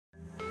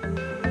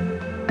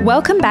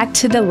Welcome back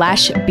to the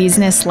Lash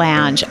Business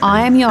Lounge.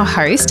 I am your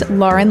host,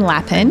 Lauren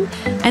Lappin,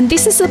 and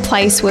this is the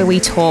place where we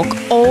talk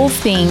all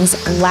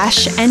things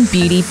lash and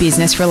beauty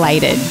business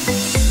related.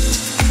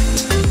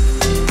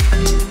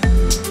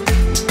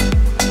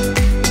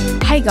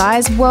 Hey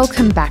guys,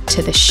 welcome back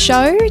to the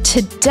show.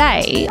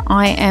 Today,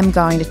 I am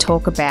going to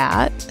talk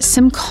about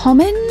some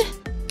common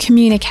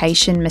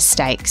communication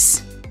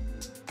mistakes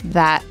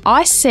that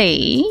I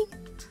see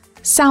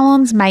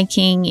salons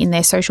making in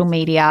their social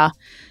media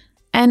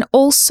and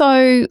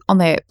also on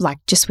their,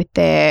 just with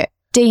their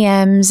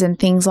DMs and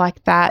things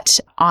like that.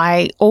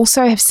 I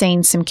also have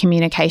seen some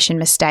communication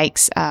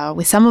mistakes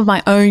with some of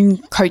my own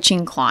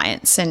coaching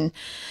clients and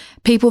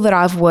people that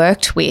I've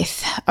worked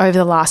with over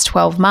the last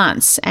 12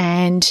 months.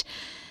 And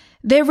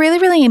they're really,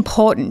 really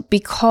important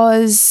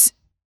because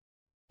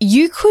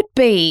you could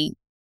be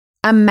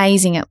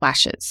amazing at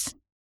lashes.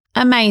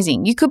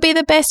 Amazing. You could be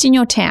the best in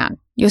your town,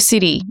 your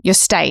city, your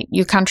state,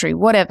 your country,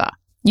 whatever.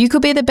 You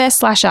could be the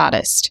best lash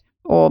artist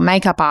or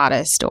makeup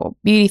artist or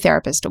beauty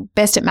therapist or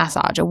best at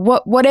massage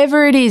or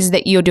whatever it is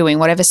that you're doing,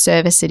 whatever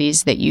service it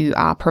is that you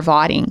are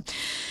providing.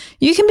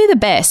 You can be the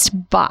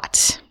best,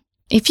 but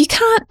if you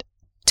can't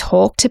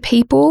talk to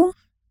people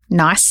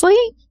nicely,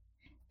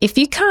 if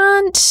you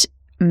can't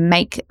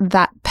make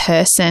that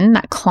person,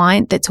 that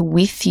client that's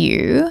with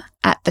you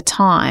at the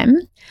time,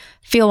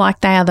 feel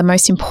like they are the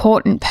most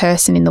important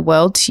person in the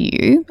world to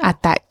you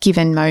at that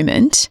given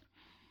moment,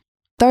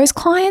 those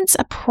clients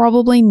are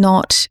probably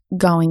not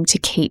going to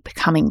keep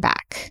coming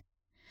back.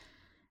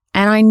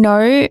 And I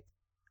know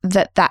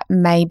that that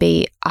may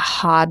be a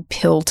hard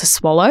pill to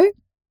swallow,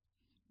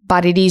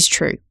 but it is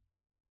true.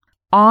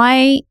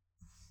 I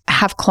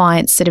have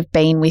clients that have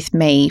been with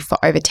me for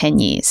over 10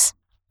 years,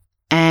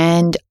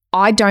 and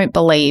I don't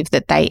believe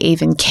that they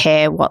even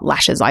care what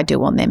lashes I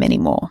do on them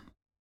anymore.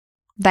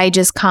 They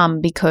just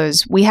come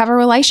because we have a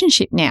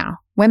relationship now.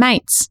 We're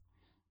mates.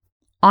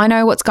 I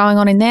know what's going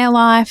on in their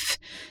life.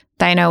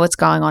 They know what's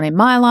going on in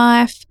my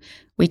life.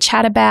 We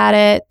chat about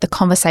it. The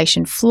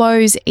conversation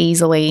flows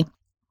easily.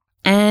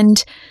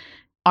 And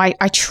I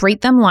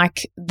treat them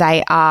like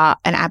they are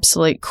an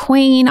absolute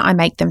queen. I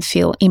make them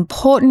feel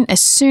important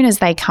as soon as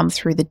they come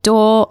through the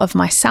door of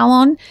my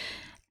salon.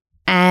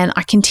 And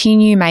I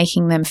continue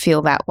making them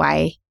feel that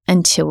way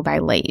until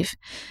they leave.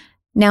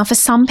 Now, for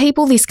some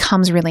people, this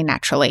comes really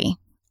naturally.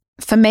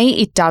 For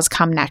me, it does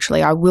come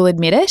naturally. I will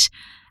admit it.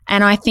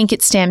 And I think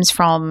it stems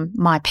from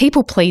my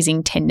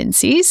people-pleasing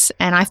tendencies.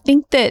 And I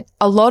think that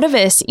a lot of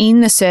us in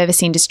the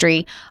service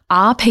industry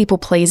are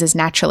people-pleasers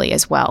naturally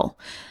as well.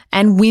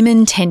 And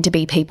women tend to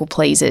be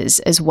people-pleasers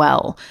as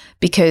well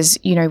because,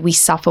 we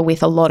suffer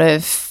with a lot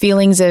of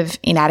feelings of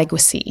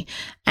inadequacy.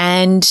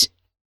 And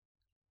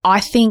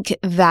I think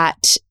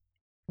that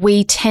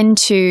we tend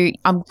to,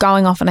 I'm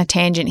going off on a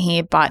tangent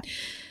here, but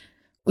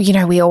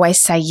we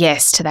always say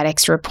yes to that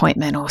extra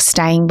appointment or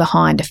staying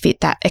behind to fit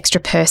that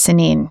extra person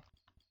in,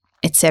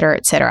 et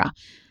cetera,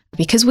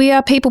 because we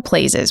are people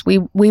pleasers. We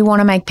want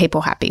to make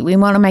people happy. We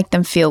want to make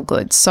them feel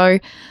good. So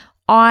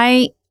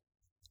I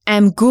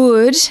am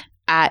good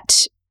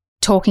at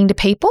talking to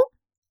people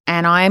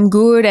and I am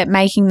good at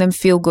making them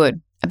feel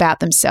good about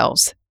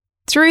themselves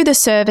through the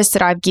service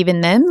that I've given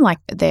them, like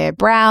their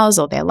brows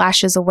or their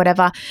lashes or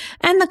whatever,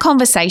 and the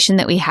conversation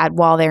that we had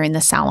while they're in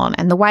the salon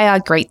and the way I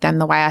greet them,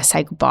 the way I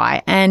say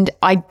goodbye. And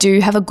I do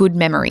have a good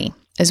memory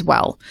as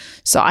well.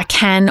 So I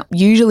can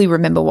usually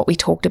remember what we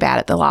talked about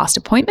at the last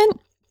appointment.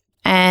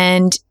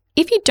 And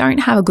if you don't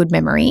have a good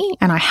memory,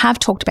 and I have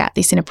talked about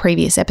this in a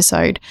previous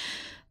episode,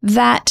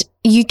 that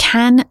you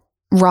can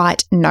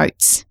write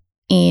notes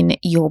in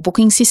your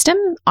booking system.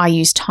 I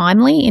use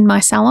Timely in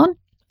my salon,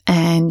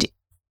 and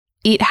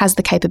it has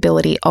the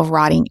capability of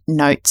writing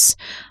notes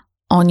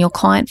on your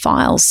client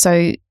files.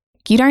 So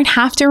you don't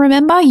have to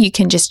remember, you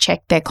can just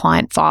check their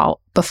client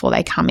file before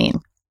they come in.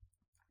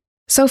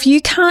 So if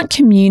you can't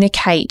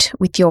communicate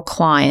with your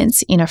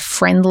clients in a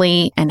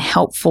friendly and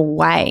helpful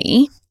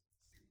way,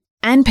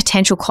 and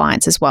potential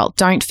clients as well,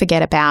 don't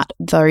forget about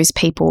those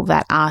people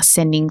that are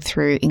sending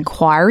through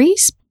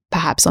inquiries,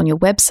 perhaps on your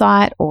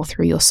website or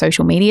through your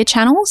social media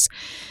channels.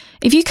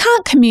 If you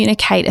can't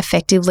communicate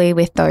effectively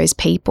with those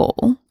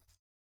people,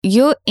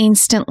 you're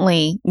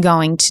instantly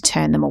going to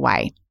turn them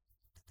away.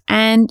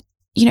 And,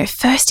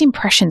 first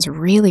impressions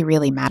really,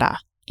 really matter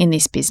in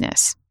this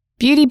business.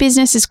 Beauty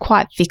business is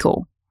quite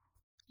fickle.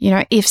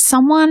 If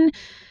someone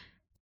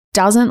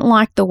doesn't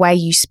like the way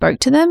you spoke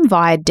to them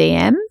via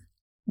DM,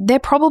 they're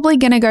probably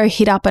going to go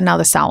hit up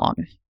another salon.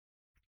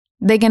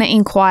 They're going to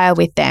inquire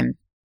with them.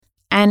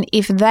 And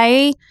if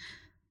they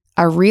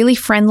are really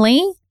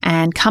friendly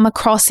and come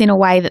across in a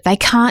way that they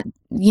can't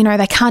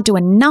do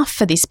enough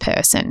for this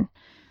person,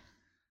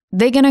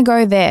 they're going to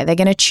go there. They're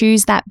going to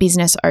choose that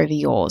business over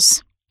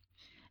yours.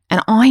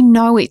 And I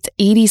know it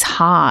is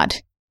hard.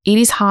 It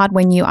is hard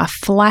when you are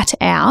flat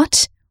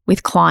out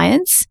with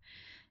clients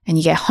and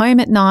you get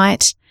home at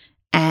night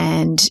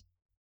and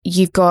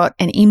you've got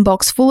an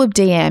inbox full of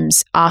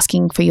DMs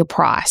asking for your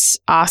price,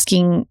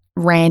 asking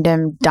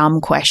random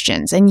dumb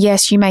questions. And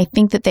yes, you may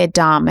think that they're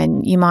dumb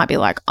and you might be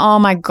like, oh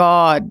my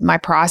God, my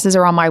prices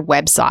are on my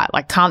website.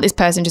 Like, can't this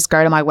person just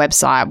go to my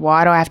website?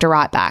 Why do I have to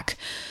write back?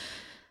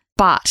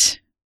 But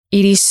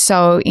it is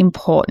so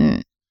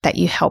important that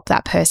you help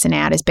that person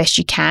out as best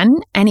you can.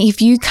 And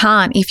if you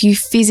can't, if you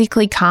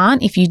physically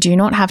can't, if you do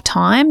not have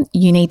time,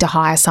 you need to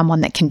hire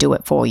someone that can do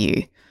it for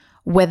you,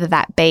 whether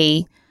that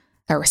be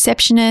a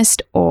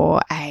receptionist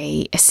or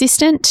an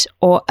assistant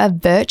or a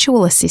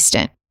virtual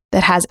assistant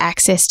that has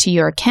access to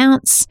your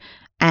accounts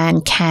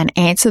and can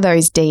answer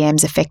those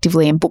DMs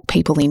effectively and book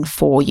people in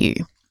for you.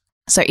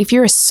 So if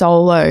you're a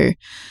solo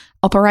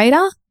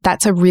operator,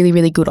 that's a really,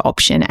 really good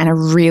option and a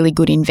really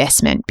good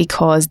investment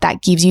because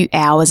that gives you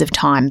hours of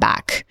time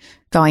back,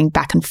 going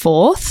back and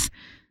forth,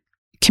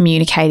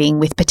 communicating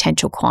with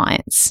potential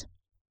clients.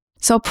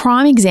 So a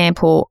prime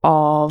example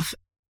of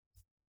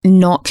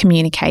not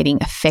communicating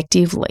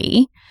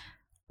effectively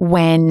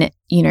when,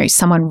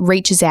 someone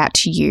reaches out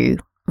to you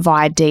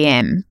via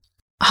DM.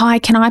 Hi,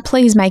 can I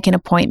please make an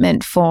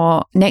appointment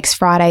for next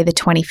Friday, the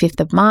 25th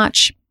of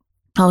March?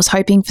 I was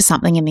hoping for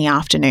something in the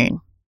afternoon.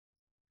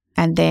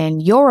 And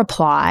then your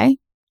reply,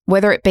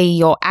 whether it be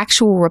your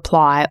actual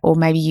reply or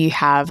maybe you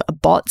have a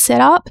bot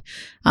set up.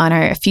 I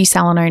know a few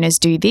salon owners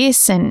do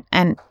this and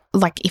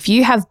like if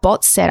you have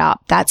bots set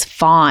up, that's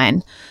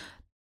fine,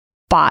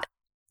 but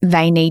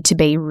they need to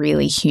be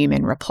really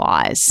human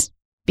replies.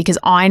 Because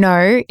I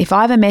know if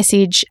I have a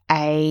message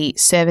a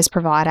service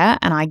provider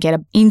and I get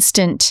an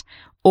instant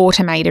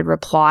automated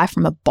reply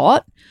from a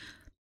bot,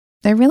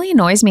 that really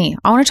annoys me.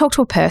 I want to talk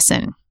to a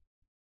person.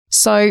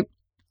 So,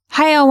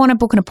 hey, I want to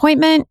book an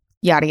appointment,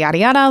 yada, yada,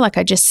 yada, like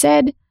I just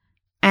said.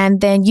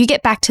 And then you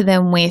get back to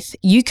them with,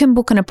 you can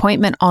book an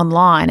appointment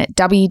online at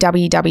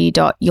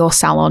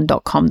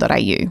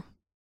www.yoursalon.com.au.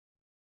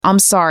 I'm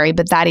sorry,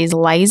 but that is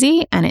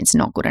lazy and it's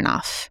not good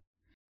enough.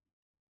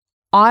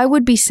 I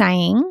would be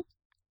saying,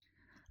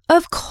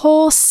 of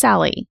course,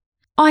 Sally,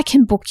 I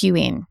can book you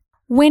in.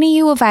 When are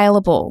you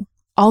available?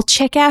 I'll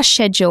check our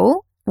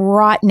schedule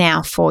right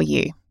now for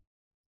you.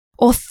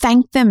 Or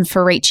thank them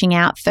for reaching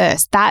out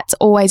first. That's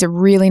always a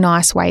really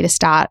nice way to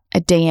start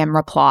a DM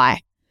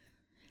reply.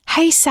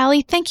 Hey,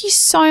 Sally, thank you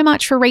so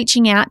much for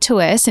reaching out to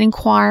us and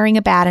inquiring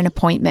about an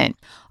appointment.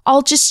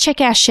 I'll just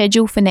check our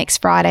schedule for next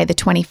Friday, the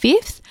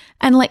 25th,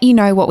 and let you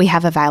know what we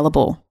have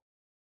available.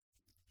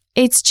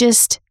 It's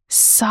just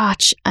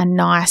such a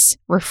nice,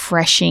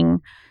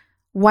 refreshing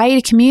way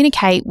to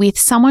communicate with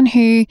someone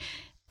who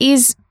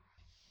is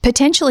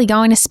potentially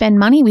going to spend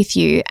money with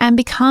you and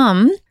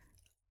become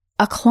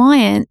a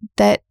client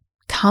that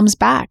comes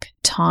back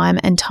time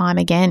and time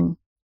again.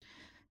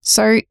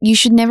 So you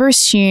should never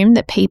assume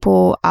that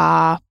people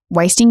are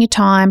wasting your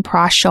time,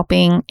 price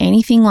shopping,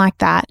 anything like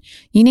that.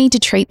 You need to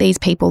treat these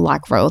people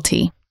like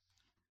royalty,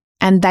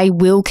 and they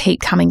will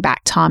keep coming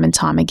back time and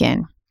time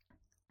again.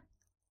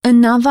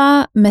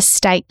 Another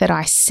mistake that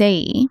I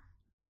see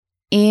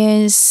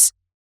is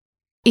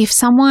if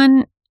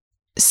someone,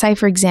 say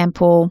for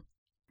example,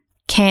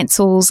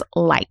 cancels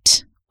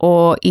late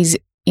or is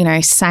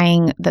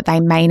saying that they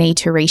may need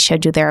to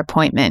reschedule their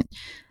appointment,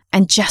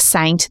 and just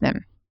saying to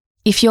them,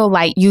 if you're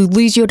late, you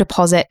lose your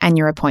deposit and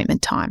your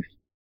appointment time.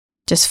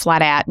 Just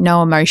flat out,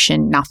 no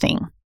emotion, nothing.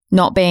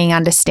 Not being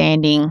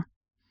understanding,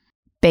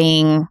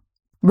 being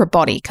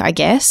robotic, I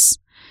guess.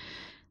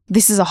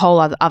 This is a whole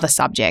other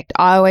subject.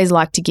 I always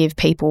like to give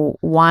people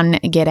one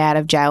get out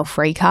of jail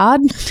free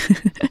card.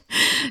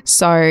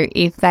 So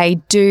if they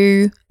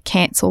do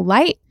cancel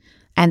late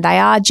and they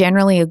are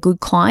generally a good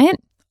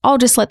client, I'll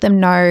just let them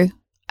know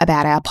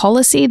about our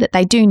policy that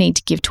they do need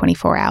to give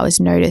 24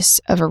 hours notice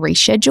of a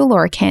reschedule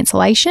or a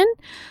cancellation.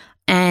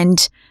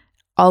 And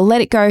I'll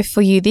let it go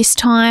for you this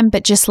time,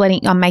 but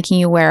I'm making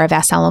you aware of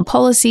our salon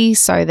policy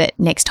so that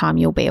next time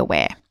you'll be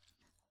aware.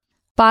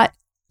 But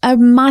a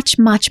much,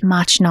 much,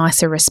 much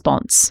nicer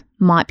response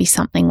might be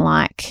something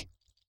like,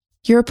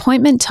 your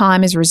appointment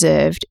time is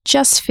reserved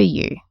just for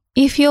you.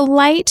 If you're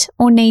late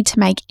or need to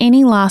make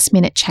any last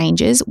minute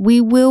changes, we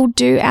will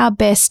do our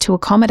best to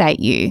accommodate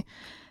you.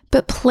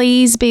 But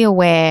please be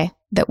aware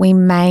that we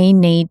may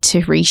need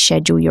to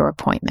reschedule your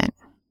appointment.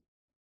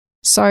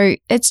 So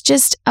it's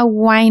just a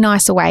way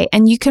nicer way.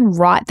 And you can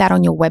write that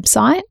on your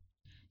website.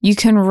 You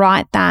can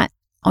write that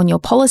on your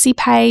policy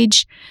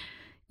page.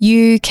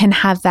 You can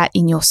have that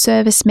in your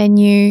service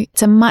menu.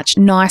 It's a much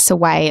nicer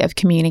way of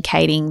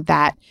communicating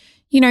that,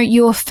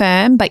 you're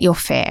firm, but you're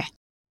fair.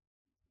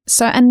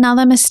 So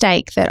another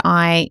mistake that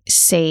I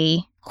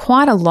see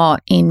quite a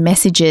lot in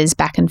messages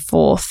back and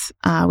forth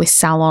with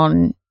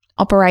salon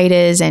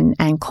operators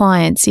and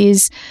clients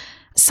is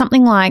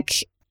something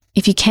like,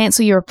 if you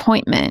cancel your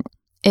appointment,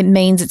 it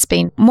means it's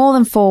been more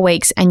than 4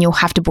 weeks and you'll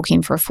have to book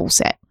in for a full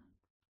set.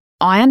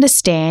 I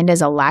understand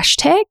as a lash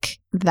tech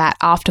that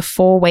after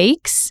 4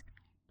 weeks,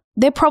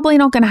 they're probably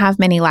not going to have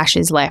many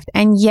lashes left.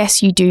 And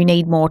yes, you do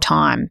need more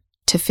time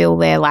to fill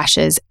their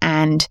lashes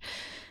and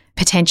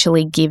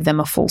potentially give them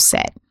a full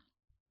set.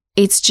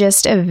 It's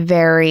just a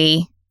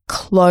very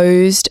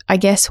closed, I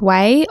guess,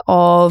 way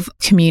of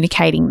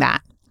communicating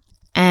that.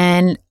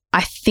 And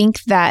I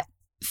think that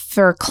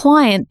for a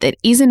client that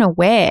isn't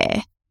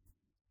aware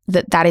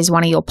that that is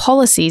one of your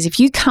policies, if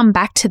you come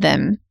back to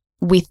them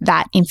with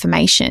that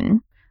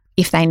information,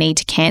 if they need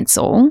to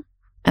cancel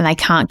and they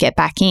can't get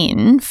back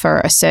in for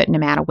a certain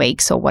amount of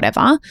weeks or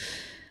whatever,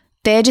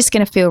 they're just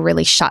going to feel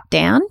really shut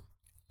down,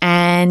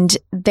 and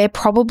they're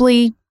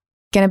probably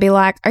going to be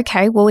like,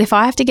 okay, well, if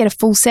I have to get a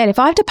full set, if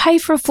I have to pay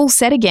for a full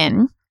set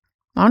again,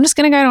 I'm just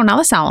going to go to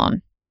another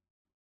salon.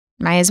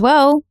 May as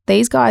well.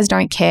 These guys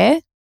don't care.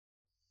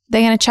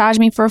 They're going to charge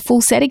me for a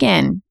full set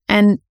again.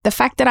 And the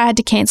fact that I had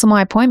to cancel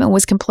my appointment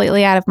was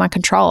completely out of my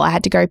control. I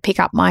had to go pick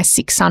up my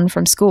sick son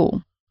from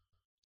school.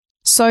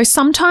 So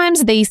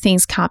sometimes these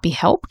things can't be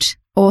helped,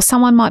 or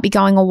someone might be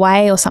going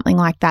away or something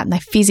like that and they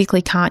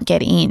physically can't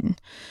get in.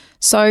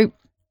 So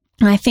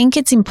I think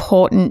it's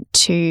important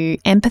to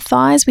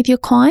empathize with your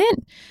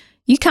client.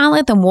 You can't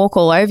let them walk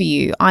all over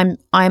you.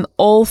 I'm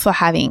all for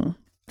having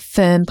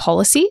firm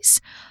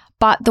policies,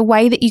 but the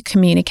way that you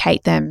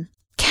communicate them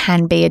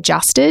can be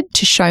adjusted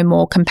to show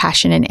more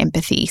compassion and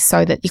empathy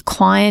so that your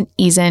client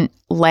isn't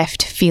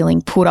left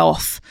feeling put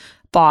off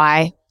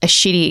by a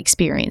shitty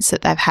experience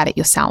that they've had at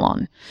your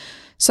salon.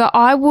 So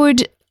I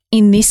would,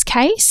 in this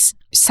case,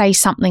 say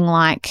something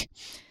like,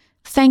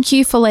 thank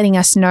you for letting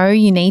us know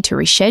you need to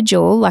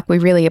reschedule. Like, we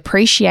really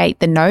appreciate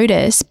the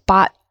notice,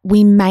 but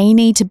we may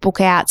need to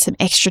book out some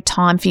extra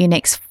time for your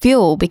next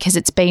fill because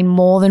it's been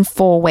more than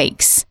 4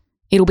 weeks.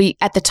 It'll be,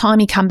 at the time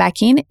you come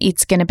back in,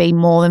 it's going to be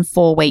more than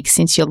 4 weeks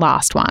since your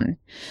last one.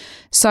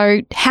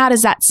 So how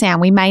does that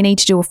sound? We may need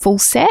to do a full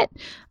set.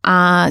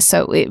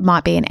 So it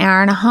might be an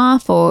hour and a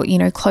half or,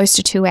 close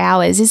to 2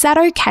 hours. Is that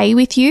okay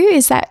with you?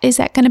 Is that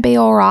going to be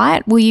all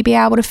right? Will you be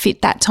able to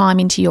fit that time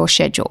into your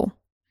schedule?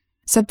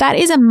 So that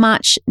is a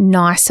much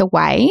nicer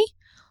way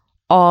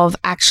of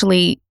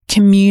actually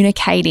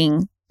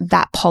communicating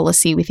that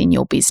policy within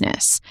your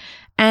business.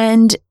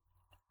 And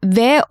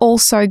they're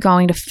also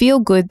going to feel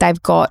good.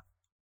 They've got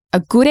a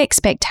good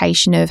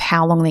expectation of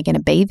how long they're going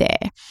to be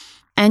there.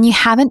 And you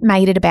haven't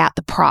made it about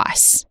the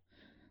price.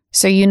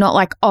 So you're not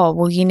like, oh,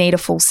 well, you need a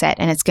full set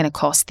and it's going to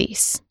cost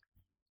this.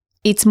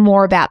 It's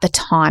more about the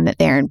time that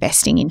they're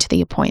investing into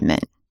the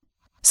appointment.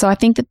 So I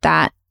think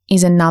that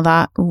is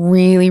another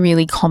really,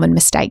 really common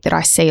mistake that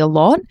I see a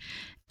lot.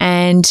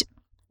 And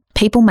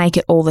people make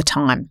it all the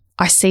time.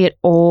 I see it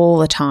all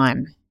the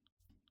time.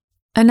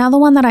 Another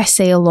one that I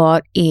see a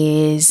lot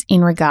is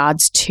in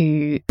regards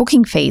to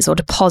booking fees or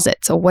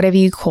deposits or whatever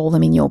you call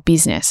them in your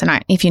business.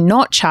 And if you're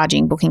not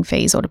charging booking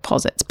fees or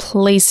deposits,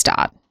 please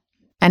start.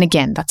 And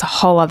again, that's a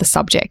whole other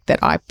subject that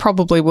I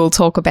probably will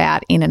talk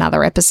about in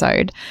another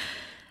episode.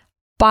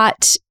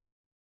 But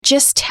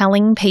just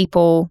telling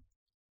people,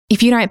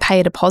 if you don't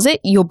pay a deposit,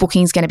 your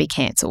booking is going to be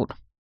cancelled.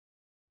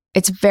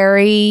 It's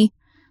very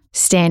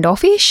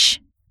standoffish.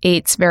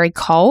 It's very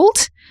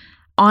cold.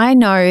 I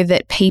know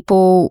that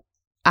people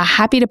are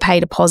happy to pay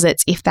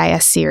deposits if they are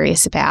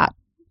serious about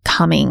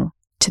coming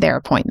to their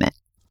appointment.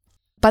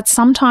 But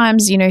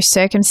sometimes,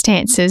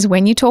 circumstances,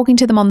 when you're talking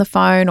to them on the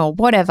phone or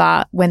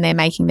whatever, when they're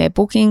making their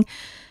booking,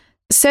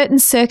 certain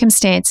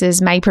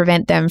circumstances may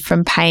prevent them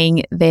from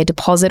paying their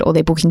deposit or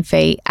their booking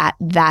fee at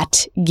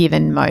that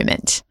given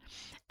moment.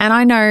 And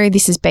I know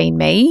this has been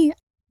me.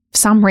 For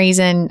some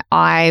reason,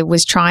 I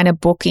was trying to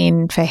book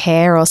in for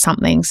hair or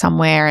something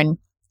somewhere and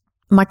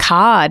my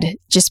card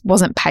just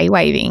wasn't pay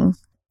waiving.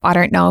 I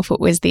don't know if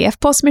it was the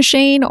FPOS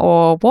machine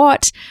or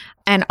what,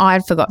 and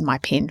I'd forgotten my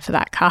PIN for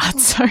that card,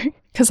 so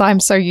because I'm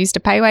so used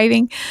to pay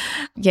waiving.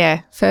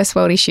 Yeah, first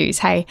world issues,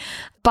 hey.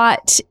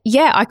 But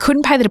yeah, I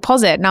couldn't pay the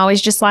deposit, and I was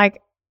just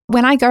like,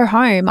 when I go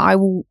home, I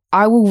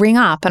will ring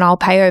up and I'll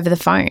pay over the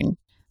phone,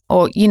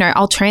 or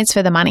I'll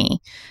transfer the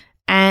money.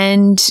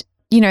 And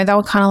they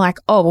were kind of like,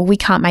 oh, well, we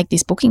can't make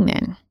this booking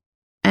then.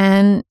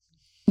 And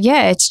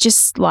yeah, it's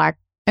just like,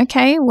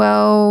 okay,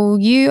 well,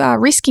 you are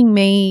risking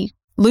me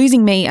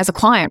losing me as a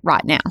client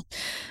right now.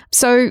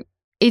 So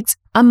it's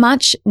a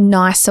much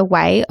nicer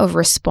way of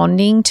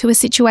responding to a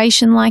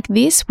situation like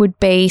this would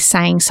be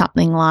saying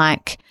something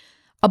like,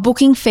 a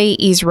booking fee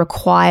is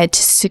required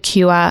to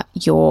secure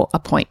your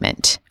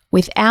appointment.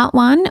 Without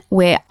one,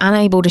 we're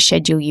unable to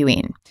schedule you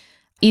in.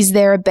 Is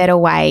there a better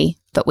way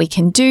that we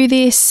can do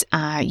this?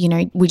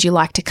 Would you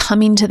like to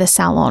come into the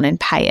salon and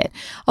pay it?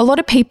 A lot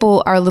of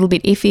people are a little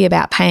bit iffy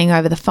about paying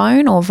over the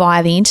phone or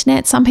via the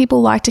internet. Some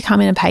people like to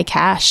come in and pay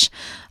cash.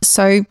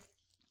 So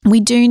we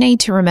do need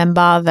to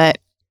remember that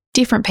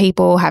different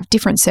people have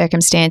different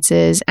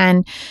circumstances,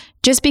 and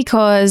just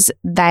because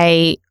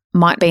they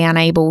might be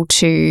unable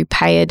to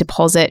pay a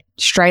deposit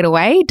straight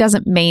away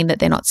doesn't mean that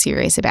they're not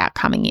serious about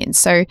coming in.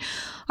 So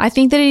I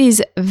think that it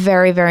is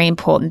very, very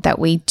important that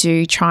we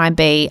do try and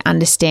be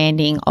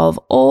understanding of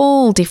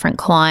all different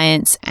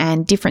clients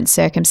and different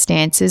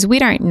circumstances. We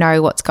don't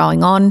know what's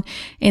going on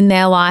in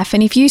their life.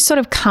 And if you sort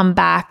of come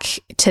back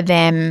to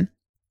them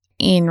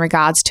in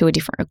regards to a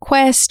different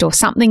request or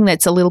something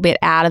that's a little bit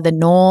out of the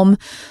norm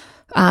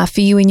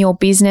for you in your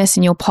business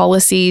and your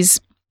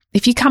policies,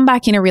 if you come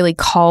back in a really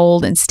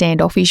cold and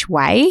standoffish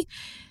way,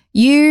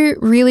 you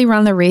really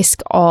run the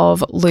risk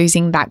of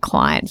losing that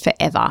client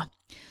forever.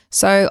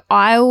 So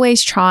I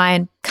always try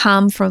and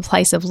come from a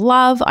place of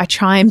love. I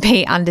try and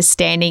be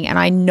understanding, and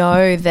I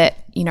know that,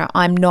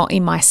 I'm not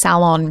in my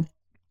salon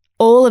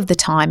all of the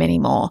time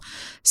anymore.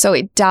 So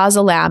it does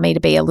allow me to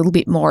be a little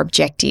bit more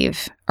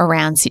objective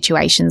around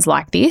situations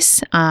like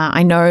this.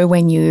 I know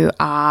when you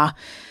are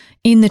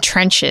in the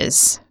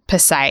trenches, per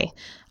se,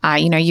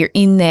 you're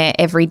in there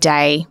every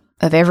day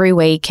of every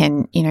week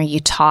and, you're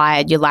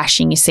tired, you're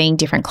lashing, you're seeing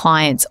different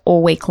clients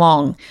all week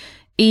long.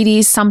 It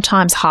is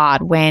sometimes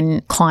hard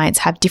when clients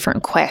have different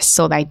requests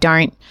or they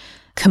don't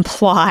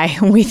comply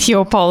with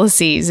your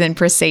policies and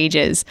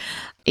procedures.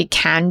 It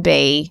can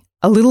be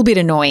a little bit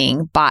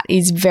annoying, but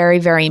it's very,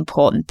 very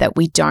important that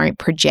we don't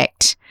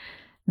project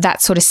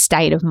that sort of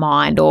state of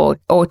mind or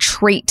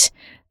treat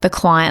the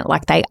client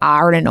like they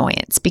are an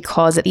annoyance,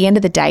 because at the end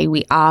of the day,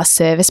 we are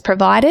service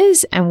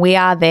providers and we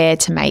are there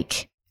to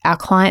make our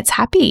clients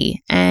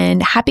happy,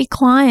 and happy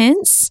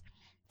clients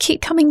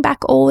keep coming back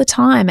all the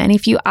time. And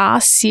if you are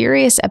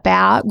serious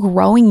about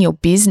growing your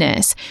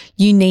business,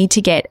 you need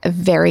to get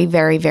very,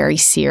 very, very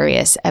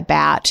serious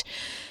about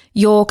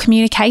your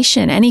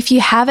communication. And if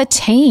you have a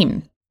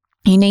team,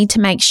 you need to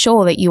make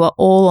sure that you are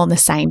all on the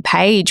same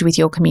page with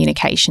your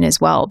communication as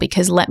well,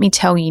 because let me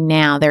tell you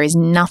now, there is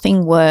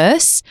nothing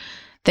worse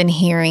than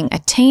hearing a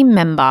team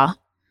member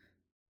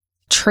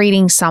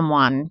treating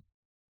someone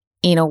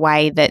in a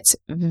way that's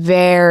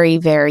very,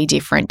 very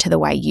different to the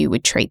way you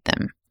would treat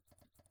them.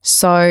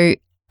 So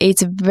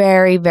it's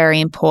very, very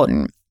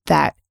important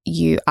that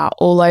you are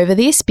all over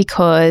this,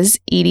 because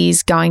it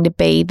is going to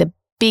be the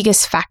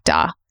biggest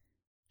factor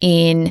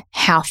in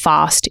how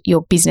fast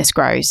your business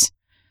grows.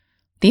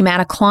 The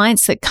amount of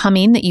clients that come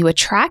in that you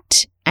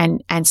attract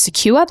and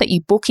secure, that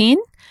you book in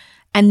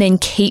and then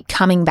keep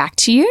coming back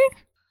to you,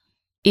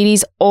 it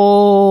is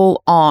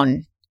all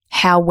on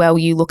how well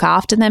you look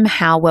after them,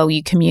 how well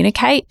you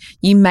communicate.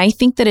 You may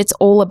think that it's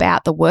all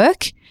about the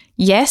work.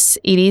 Yes,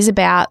 it is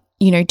about,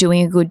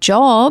 doing a good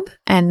job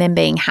and then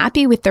being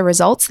happy with the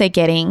results they're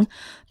getting,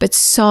 but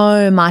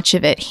so much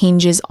of it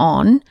hinges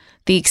on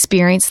the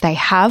experience they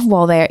have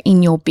while they're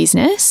in your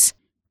business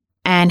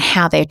and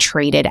how they're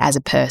treated as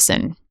a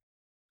person.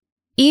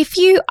 If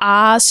you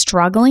are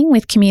struggling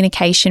with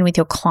communication with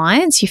your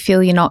clients, you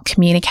feel you're not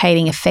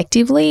communicating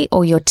effectively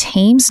or your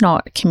team's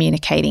not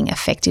communicating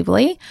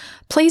effectively,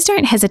 please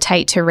don't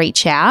hesitate to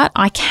reach out.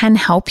 I can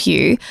help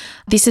you.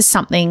 This is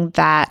something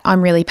that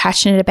I'm really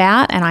passionate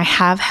about and I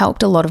have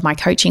helped a lot of my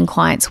coaching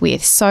clients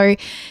with. So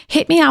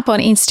hit me up on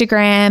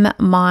Instagram.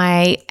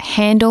 My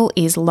handle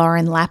is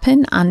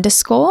LaurenLappin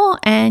 _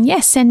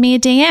 and send me a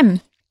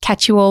DM.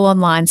 Catch you all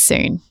online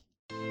soon.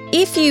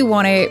 If you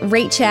want to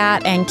reach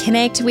out and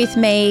connect with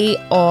me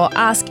or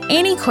ask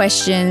any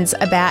questions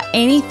about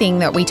anything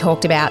that we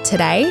talked about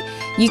today,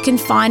 you can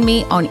find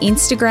me on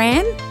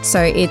Instagram.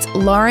 So it's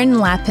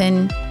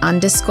LaurenLappin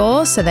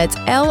 _ so that's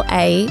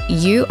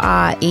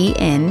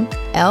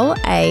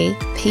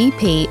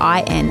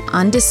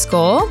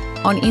LaurenLappin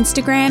 _ on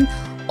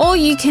Instagram. Or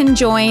you can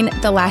join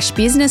the Lash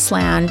Business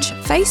Lounge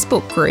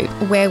Facebook group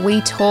where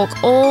we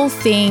talk all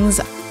things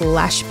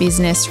lash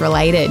business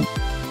related.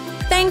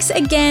 Thanks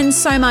again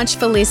so much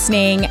for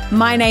listening.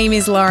 My name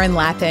is Lauren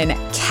Lappin.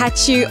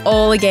 Catch you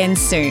all again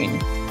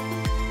soon.